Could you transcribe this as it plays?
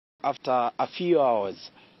After a few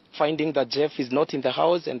hours, finding that Jeff is not in the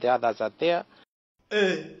house and the others are there.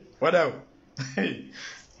 Hey, what up?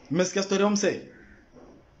 Mesikia story omse.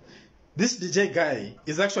 This DJ guy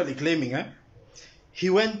is actually claiming he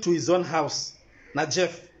went to his own house, na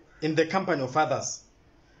Jeff, in the company of others.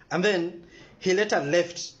 And then he later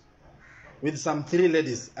left with some 3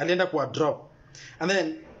 ladies. Alienda kwa drop. And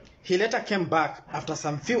then he later came back after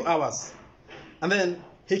some few hours. And then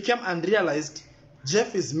he came and realized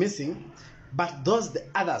Jeff is missing, but the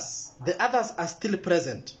others are still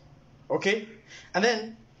present. Okay? And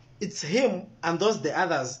then it's him and the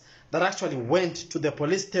others that actually went to the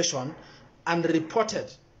police station and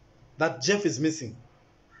reported that Jeff is missing.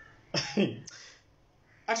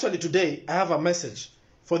 Actually, today I have a message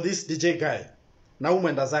for this DJ guy,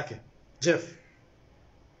 Naumu Ndazake. Jeff,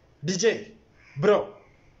 DJ, bro,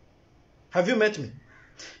 have you met me?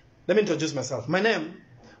 Let me introduce myself. My name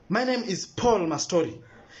is Paul Mastori.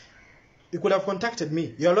 You could have contacted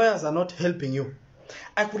me. Your lawyers are not helping you.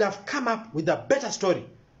 I could have come up with a better story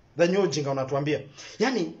than you jinga unatuambia.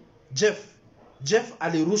 Yani, Jeff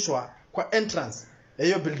alirushwa kwa entrance ya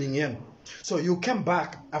hiyo building yenu. So you came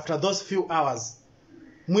back after those few hours.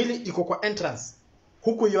 Mwili iko kwa entrance.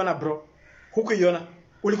 Hukuiona bro. Hukuiona.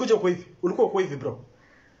 Ulikuja uko hivi. Ulikuwa uko hivi bro.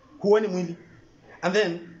 Huoni mwili. And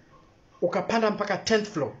then ukapanda mpaka 10th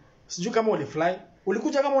floor. Sijui kama ulifly.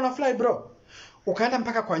 Ulikuja kama una fly bro. Ukaenda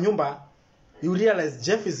mpaka kwa nyumba. You realize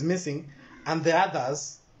Jeff is missing and the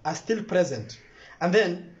others are still present. And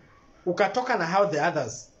then ukatoka na how the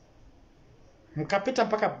others. Mkapita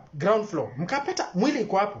mpaka ground floor. Mkapita mwili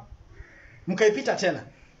iko hapo. Mkaipita tena.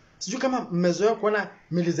 Sijui kama mmezoea kuona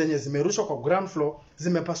mili zenye zimerushwa kwa ground floor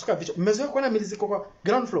zimepasuka vichwa. Mmezoea kuona mili ziko kwa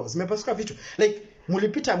ground floor zimepasuka vichwa. Like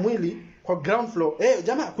mlipita mwili kwa ground floor.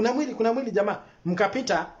 Jamaa kuna mwili jamaa.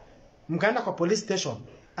 Mkapita mkaenda kwa police station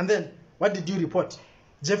and then what did you report?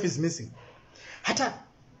 Jeff is missing. Hata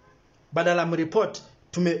badala mreport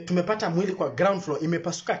tumepata mwili kwa ground floor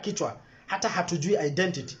imepasuka kichwa. Hata hatujui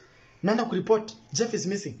identity. Naenda kureport Jeff is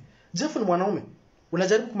missing. Jeff ni mwanaume.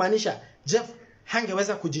 Unajaribu kumaanisha Jeff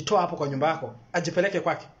hangeweza kujitoa hapo kwa nyumba yako ajipeleke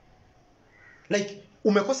kwake. Like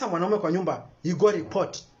umekosa mwanaume kwa nyumba, you go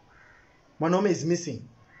report mwanaume is missing.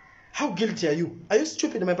 How guilty are you? Are you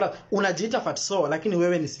stupid my brother? Unajiita fat so lakini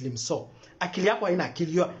wewe ni slim so. Akili yako haina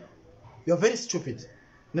akili. You're very stupid.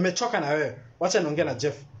 Nimechoka na wewe. Wacha niongee na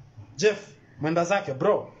Jeff. Jeff, mwenda zake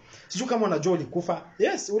bro. Sijui kama unajua ulikufa.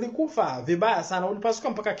 Yes, ulikufa vibaya sana. Ulipasuka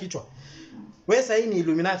mpaka kichwa. Wewe sasa ni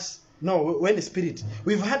Illuminati. No, wewe ni spirit.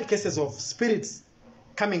 We've had cases of spirits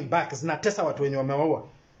coming back. Zinatesa watu wenye wamewaua.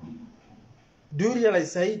 Do you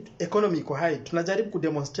realize hii economy iko high? Tunajaribu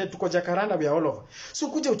kudemonstrate tuko Jacaranda we are all over. So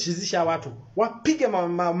kuja uchizisha watu. Wapige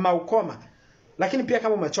maukoma. Lakini pia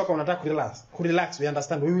kama umechoka unataka kurelax, we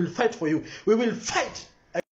understand. We will fight for you. We will fight